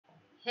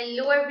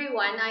Hello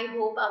everyone, I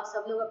hope आप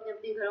सब लोग अपने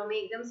अपने घरों में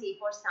एकदम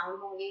सेफ और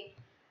साउंड होंगे।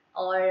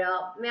 और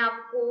मैं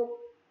आपको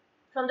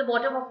from the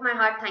bottom of my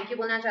heart thank you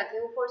बोलना चाहती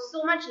हूँ for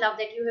so much love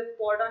that you have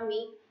poured on me.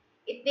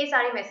 इतने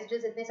सारे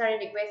मैसेजेस, इतने सारे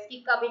रिक्वेस्ट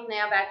कि कब एक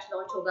नया बैच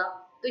लॉन्च होगा।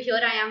 तो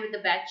here I am with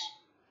the batch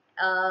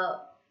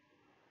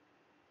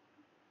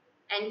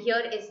and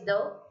here is the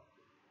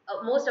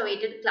most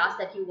awaited class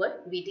that you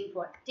were waiting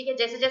for. ठीक है,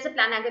 जैसे जैसे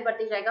प्लान आगे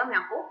बढ़ते जाएगा मैं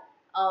आपको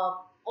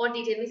और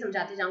डिटेल में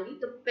समझाते जाऊंगी।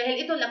 तो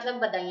पहले तो लग लग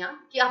बधाइयाँ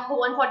कि आपको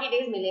 140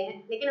 डेज मिले हैं,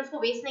 लेकिन उसको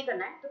वेस्ट नहीं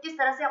करना है। तो किस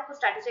तरह से आपको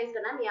स्ट्रेटेजाइज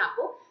करना है मैं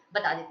आपको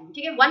बता देती हूँ।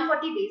 ठीक है,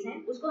 140 डेज हैं,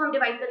 उसको हम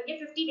डिवाइड करेंगे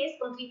 50 days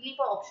completely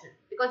for optional,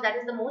 because that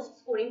is the most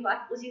scoring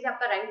part. उसी से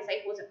आपका रैंक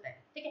डिसाइड हो सकता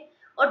है। ठीक है,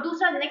 और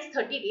दूसरा नेक्स्ट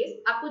 30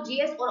 डेज आपको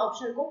जीएस और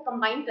ऑप्शनल को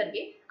कंबाइन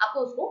करके आपको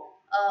उसको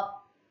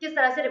किस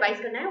तरह से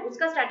रिवाइज करना है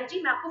उसका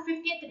स्ट्रैटेजी मैं आपको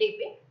 50th डे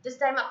पे, जिस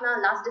टाइम अपना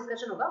लास्ट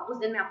डिस्कशन होगा उस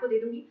दिन मैं आपको दे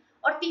दूंगी।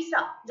 और तीसरा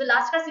जो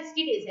लास्ट का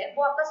 60 डेज है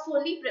वो आपका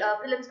सोली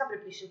प्रीलिम्स का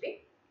प्रिपरेशन पे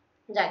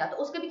जाएगा। तो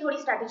उसके भी थोड़ी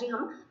स्ट्रैटेजी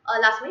हम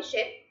लास्ट में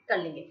शेयर कर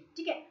लेंगे।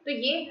 ठीक है, तो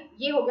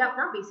ये हो गया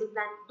अपना बेसिक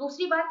प्लान।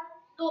 दूसरी बात,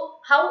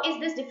 तो how is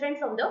this different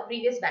from the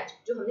previous batch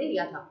जो हमने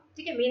लिया था।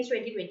 ठीक है, मेंस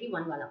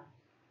 2021 वाला।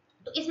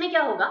 तो इसमें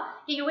क्या होगा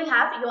कि you will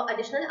have your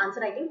additional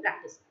answer writing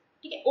practice.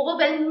 ठीक है,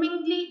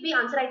 ओवरवेलमिंगली भी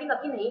आंसर राइटिंग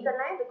अभी नहीं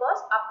करना है,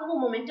 बिकॉज आपको वो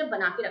मोमेंटम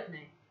बना के रखना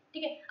है।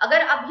 ठीक है,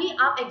 अगर अभी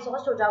आप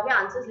एग्जॉस्ट हो जाओगे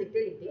आंसर्स लिखते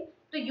लिखते,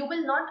 तो you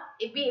will not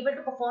be able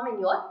to perform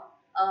in your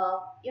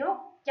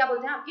क्या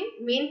बोलते हैं आपके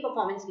मेन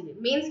परफॉर्मेंस के लिए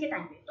मेंस के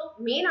टाइम पे। तो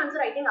मेन आंसर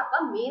राइटिंग आपका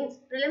मेंस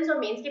प्रीलिम्स और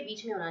मेंस के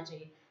बीच में होना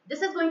चाहिए।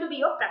 This is going to be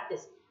your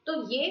practice. तो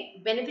ये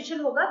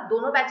बेनिफिशियल होगा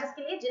दोनों बैचेस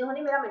के लिए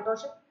जिन्होंने मेरा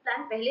मेंटरशिप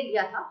प्लान पहले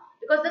लिया था,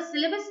 because the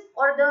syllabus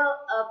or the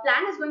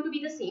plan is going to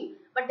be the same,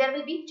 but there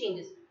will be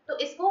changes. तो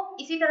इसको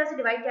इसी तरह से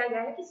डिवाइड किया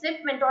गया है कि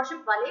सिर्फ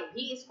मेंटरशिप वाले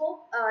भी इसको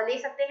ले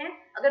सकते हैं।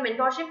 अगर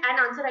मेंटरशिप एंड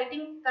आंसर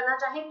राइटिंग करना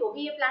चाहें तो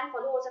भी ये प्लान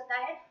फॉलो हो सकता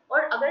है,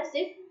 और अगर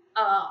सिर्फ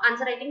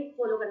आंसर राइटिंग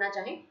फॉलो करना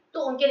चाहें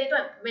तो उनके लिए तो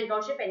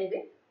मेंटरशिप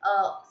एनीवे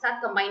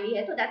साथ कंबाइंड ही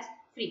है, तो that's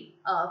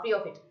free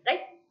of it,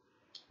 right.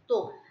 तो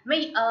मैं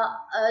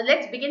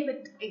let's begin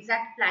with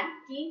exact plan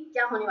कि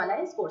क्या होने वाला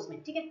है इस कोर्स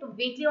में। ठीक है, तो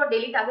वीकली और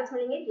डेली टारगेट्स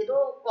मिलेंगे, ये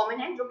तो कॉमन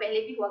है जो पहले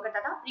भी हुआ करता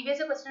था।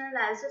 प्रीवियस क्वेश्चन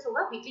एनालिसिस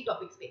होगा वीकली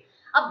टॉपिक्स पे।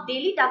 अब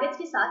डेली टारगेट्स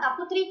के साथ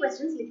आपको 3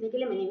 क्वेश्चंस लिखने के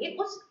लिए मिलेंगे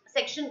उस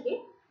सेक्शन के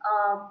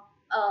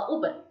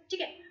ऊपर।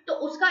 ठीक है, तो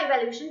उसका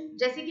इवैल्यूएशन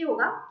जैसे कि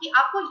होगा कि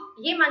आपको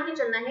ये मान के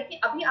चलना है कि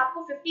अभी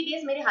आपको 50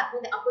 डेज मेरे हाथ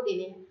में आपको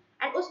देने हैं,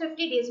 एंड उस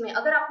 50 डेज में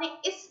अगर आपने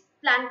इस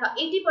प्लान का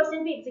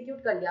 80% भी एग्जीक्यूट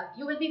कर लिया,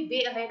 you will be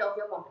way ahead of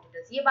your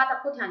competitors. ये बात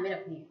आपको ध्यान में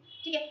रखनी है।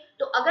 ठीक है,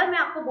 तो अगर मैं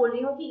आपको बोल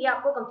रही हूँ कि ये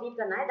आपको कंप्लीट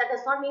करना है, दैट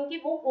डज नॉट मीन कि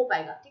वो हो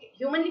पाएगा। ठीक है,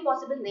 ह्यूमनली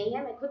पॉसिबल नहीं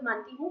है, मैं खुद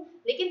मानती हूँ,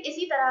 लेकिन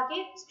इसी तरह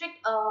के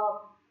स्ट्रिक्ट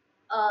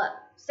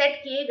सेट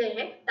किए गए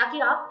हैं ताकि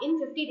आप इन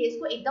 50 डेज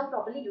को एकदम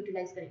प्रॉपर्ली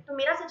यूटिलाइज करें। तो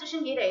मेरा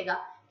सजेशन ये रहेगा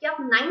कि आप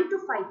 9 to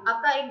 5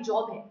 आपका एक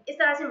जॉब है, इस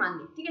तरह से मान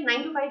लें। ठीक है,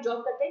 9 to 5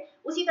 जॉब करते हैं,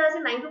 उसी तरह से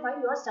 9 to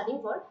 5 you are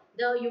studying for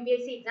the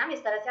UPSC exam,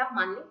 इस तरह से आप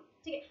मान लें।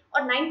 ठीक है,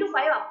 और 9 to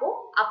 5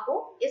 आपको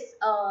इस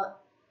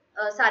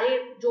सारे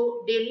जो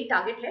डेली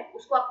टारगेट है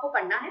उसको आपको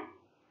पढ़ना है।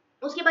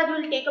 उसके बाद you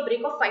will take a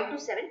break of 5 to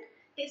 7।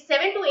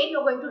 7 to 8 you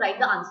are going to right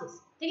the answers.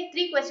 ठीक है,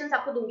 3 क्वेश्चंस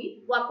आपको दूंगी,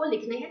 वो आपको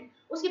लिखने हैं।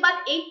 उसके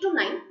बाद 8 to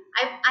 9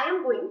 I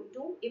am going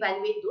to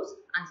evaluate those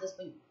answers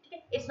for you. ठीक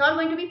है, it's not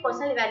going to be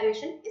personal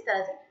evaluation इस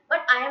तरह से,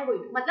 but I am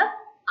going to, मतलब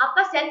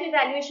आपका सेल्फ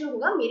इवैल्यूएशन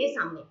होगा मेरे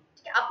सामने।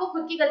 ठीक है, आपको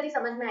खुद की गलती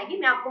समझ में आएगी,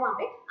 मैं आपको वहां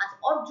पे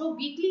और जो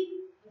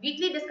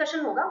वीकली डिस्कशन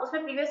होगा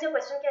उसमें प्रीवियस ईयर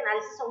क्वेश्चन के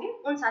एनालिसिस होंगे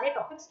उन सारे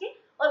टॉपिक्स के,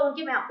 और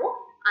उनके मैं आपको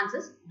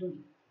आंसर्स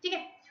दूंगी। ठीक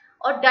है,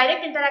 और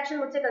डायरेक्ट इंटरेक्शन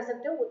मुझसे कर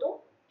सकते हो, वो तो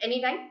एनी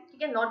टाइम।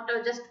 ठीक है, not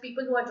just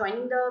people who are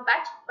joining the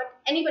batch,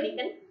 but anybody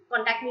can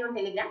contact me on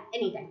Telegram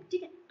any time.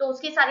 ठीक है, तो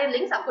उसके सारे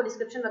लिंक्स आपको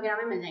डिस्क्रिप्शन वगैरह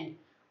में मिल जाएंगे।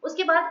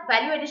 उसके बाद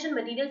value addition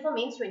material for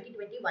mains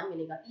 2021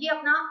 मिलेगा। ये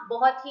अपना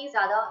बहुत ही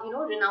ज्यादा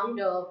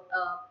renowned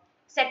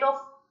set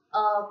of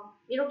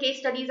case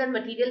studies and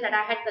material that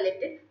I had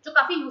collected, जो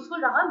काफी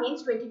यूजफुल रहा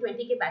मेंस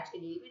 2020 के बैच के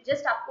लिए।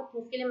 जस्ट आपको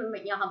प्रूफ के लिए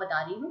मैं यहाँ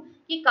बता रही हूँ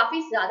कि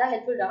काफी ज्यादा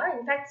हेल्पफुल रहा।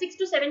 In fact 6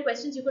 to 7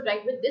 questions you could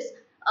write with this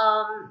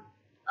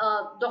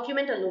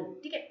document alone.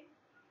 ठीक है,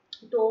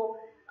 तो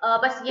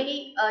बस यही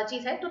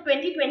चीज है। तो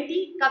 2020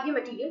 का भी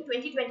मटेरियल,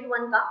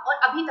 2021 का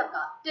और अभी तक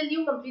का till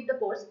you complete the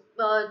course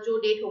जो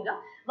डेट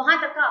होगा वहां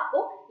तक का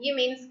आपको ये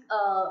मेंस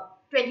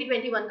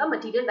 2021 का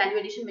material, value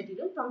addition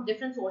material from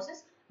different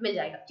sources मिल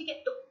जाएगा। ठीक है,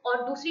 तो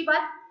और दूसरी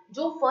बात,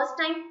 जो फर्स्ट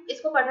टाइम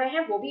इसको पढ़ रहे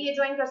हैं वो भी ये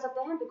ज्वाइन कर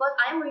सकते हैं, because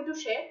I am going to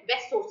share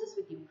best sources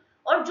with you.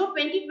 और जो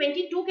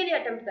 2022 के लिए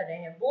अटेम्प्ट कर रहे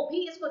हैं वो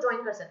भी इसको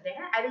ज्वाइन कर सकते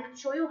हैं। I will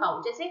show you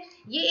how. जैसे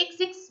ये एक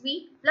 6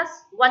 week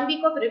plus 1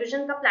 week of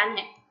revision का प्लान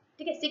है।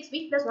 ठीक है, 6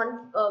 week plus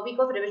 1 week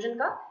of revision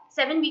का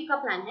 7 वीक का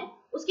प्लान है।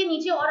 उसके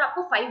नीचे और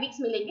आपको 5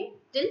 वीक्स मिलेंगे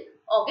टिल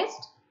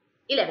August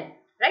 11,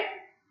 राइट।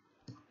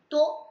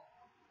 तो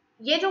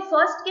ये जो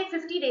फर्स्ट के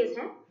 50 डेज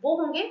हैं वो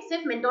होंगे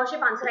सिर्फ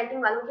मेंटरशिप आंसर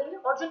राइटिंग वालों के लिए,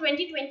 और जो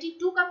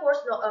 2022 का कोर्स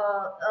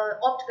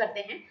ऑप्ट करते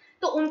हैं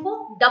तो उनको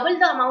double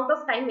the amount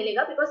of time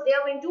मिलेगा, because they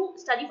are going to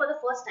study for the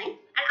first time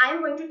and I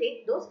am going to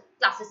take those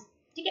classes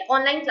ठीक है,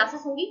 ऑनलाइन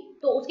क्लासेस होंगी,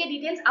 तो उसके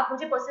डिटेल्स आप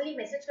मुझे पर्सनली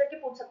मैसेज करके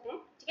पूछ सकते हैं,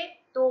 ठीक है,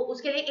 तो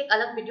उसके लिए एक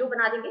अलग वीडियो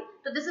बना देंगे।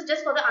 तो this is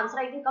just for the answer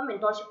writing come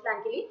mentorship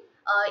plan के लिए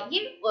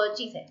ये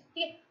चीज है,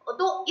 ठीक है।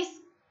 तो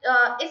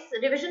इस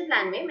रिविजन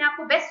प्लान में मैं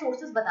आपको बेस्ट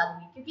सोर्सेज बता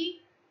दूंगी,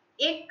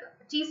 क्योंकि एक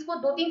चीज को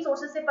 2-3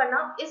 सोर्सेज से पढ़ना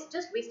is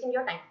just wasting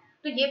your time.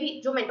 तो ये भी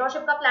जो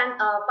मेंटरशिप का प्लान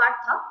पार्ट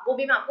था वो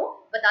भी मैं आपको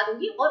बता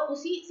दूंगी, और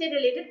उसी से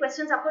रिलेटेड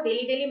क्वेश्चंस आपको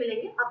डेली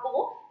मिलेंगे। आपको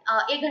वो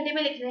 1 घंटे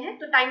में लिखने हैं,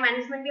 तो टाइम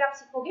मैनेजमेंट भी आप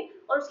सीखोगे,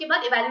 और उसके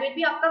बाद इवेलुएट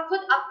भी आपका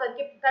खुद आप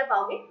करके कर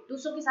पाओगे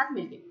दूसरों के साथ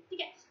मिलकर,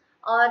 ठीक है।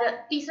 और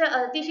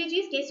तीसरी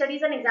चीज केस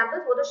स्टडीज एंड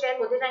एग्जांपल्स, वो तो शेयर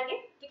होते जाएंगे,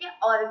 ठीक है।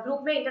 और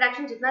ग्रुप में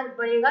इंटरेक्शन जितना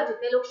बढ़ेगा,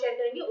 जितने लोग शेयर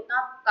करेंगे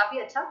उतना काफी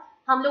अच्छा।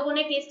 हम लोगों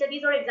ने केस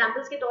स्टडीज और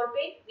एग्जांपल्स के तौर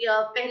पे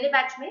पहले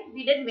बैच में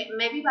वी डिड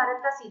मैं भी भारत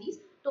का सीरीज,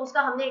 तो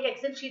उसका हमने एक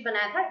एक्सेल शीट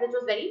बनाया था व्हिच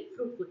वाज वेरी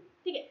फ्रूटफुल,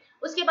 ठीक है।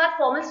 उसके बाद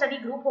फॉर्मल स्टडी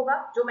ग्रुप होगा,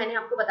 जो मैंने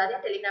आपको बता दिया,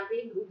 टेलीग्राम पे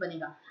एक ग्रुप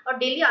बनेगा, और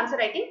डेली आंसर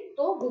राइटिंग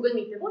तो गूगल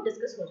मीट पे वो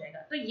डिस्कस हो जाएगा।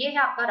 तो ये है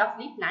आपका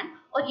रफली प्लान,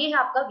 और ये है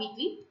आपका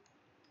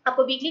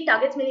आपको वीकली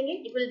टारगेट्स मिलेंगे।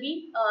 It will be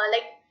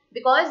like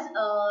because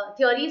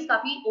theories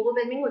काफी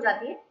ओवरवेलमिंग हो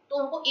जाती है, तो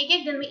उनको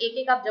एक दिन में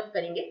एक आप जब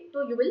करेंगे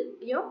तो यू विल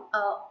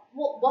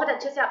वो बहुत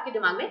अच्छे से आपके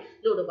दिमाग में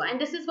लोड होगा, and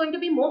this is going to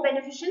be more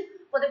beneficial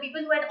for the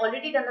people who had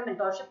already done the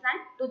mentorship plan.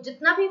 तो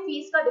जितना भी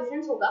फीस का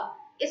डिफरेंस होगा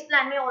इस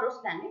प्लान में और उस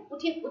प्लान में,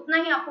 उतना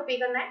ही आपको पे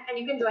करना है, and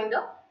you can join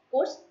the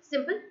course,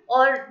 simple.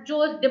 और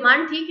जो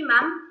डिमांड थी कि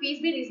मैम फीस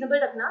भी रीजनेबल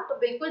रखना, तो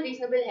बिल्कुल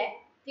रीजनेबल है,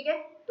 ठीक है।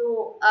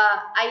 तो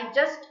I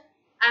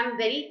am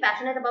very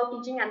passionate about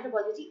teaching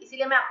anthropology,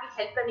 इसीलिए मैं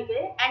आपकी हेल्प करने के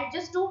लिए, and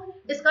just to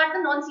discard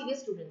the non serious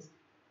students,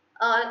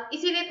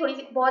 इसीलिए थोड़ी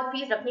सी बहुत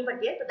फीस रखनी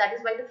पड़ती है, तो that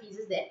is why the fees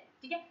is there,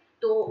 ठीक है।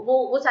 तो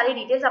वो सारी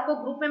डिटेल्स आपको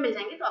ग्रुप में मिल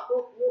जाएंगे, तो आपको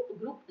वो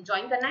ग्रुप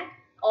ज्वाइन करना है,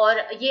 और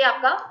ये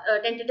आपका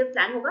टेंटेटिव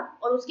प्लान होगा।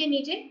 और उसके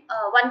नीचे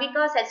 1 वीक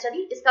का सेल्फ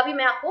स्टडी, इसका भी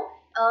मैं आपको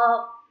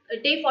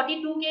डे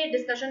 42 के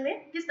डिस्कशन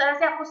में किस तरह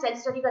से आपको सेल्फ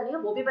स्टडी करनी है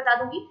वो भी बता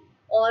दूंगी,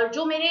 और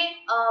जो मेरे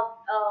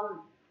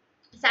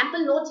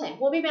सैम्पल नोट्स हैं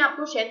वो भी मैं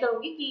आपको शेयर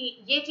करूंगी,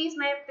 कि ये चीज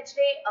मैं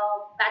पिछले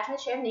बैच में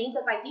शेयर नहीं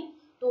कर पाई थी,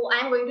 तो I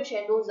am going to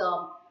share those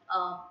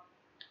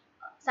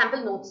sample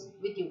notes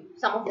with you,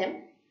 some of them,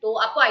 तो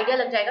आपको आइडिया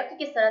लग जाएगा कि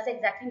किस तरह से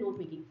exactly note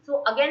making. So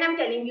again I am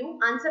telling you,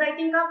 answer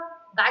writing का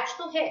बैच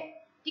तो है,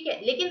 ठीक है,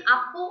 लेकिन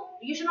आपको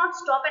you should not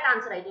stop at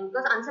answer writing,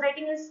 because answer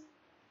writing is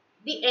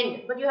the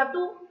end, but you have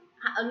to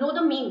know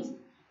the means.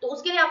 तो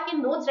उसके लिए आपके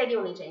नोट्स रेडी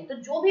होने चाहिए। तो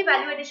जो भी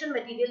वैल्यू एडिशन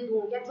मटेरियल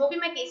दूं, या जो भी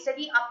मैं केस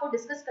स्टडी आपको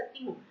डिस्कस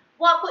करती हूँ,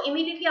 वो आपको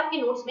इमीडिएटली आपके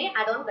नोट्स में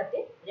ऐड ऑन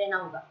करते रहना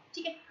होगा,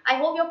 ठीक है। I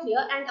hope you are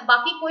clear, and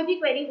बाकी कोई भी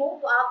क्वेरी हो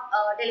तो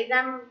आप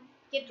टेलीग्राम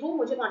के थ्रू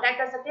मुझे कॉन्टैक्ट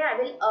कर सकते हैं। आई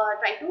विल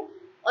ट्राई टू,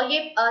 और ये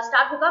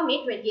स्टार्ट होगा May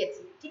 20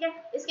 से, ठीक है।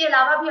 इसके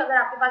अलावा भी अगर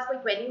आपके पास कोई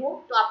क्वेरी हो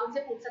तो आप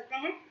मुझसे पूछ सकते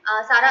हैं।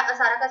 सारा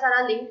का सारा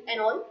link and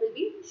all will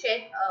be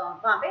share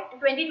वहाँ पे।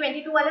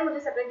 2022 वाले मुझे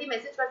सेपरेटली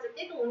मैसेज कर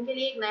सकते हैं, तो उनके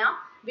लिए एक नया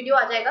वीडियो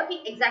आ जाएगा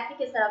कि एग्जैक्टली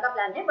किस तरह का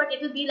प्लान है, but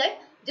it will be like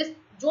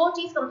जो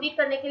चीज कंप्लीट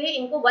करने के लिए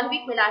इनको 1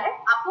 वीक मिला है,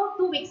 आपको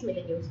 2 वीक्स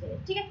मिलेंगे उसके लिए,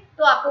 ठीक है।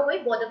 तो आपको कोई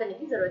बॉदर करने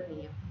की जरूरत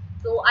नहीं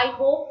है। तो आई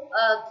होप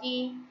कि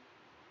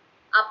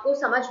आपको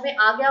समझ में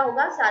आ गया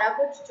होगा सारा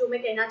कुछ जो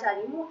मैं कहना चाह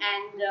रही हूँ,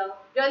 and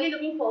really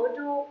looking forward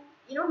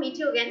to meet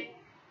you again.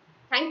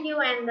 Thank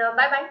you and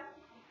bye bye.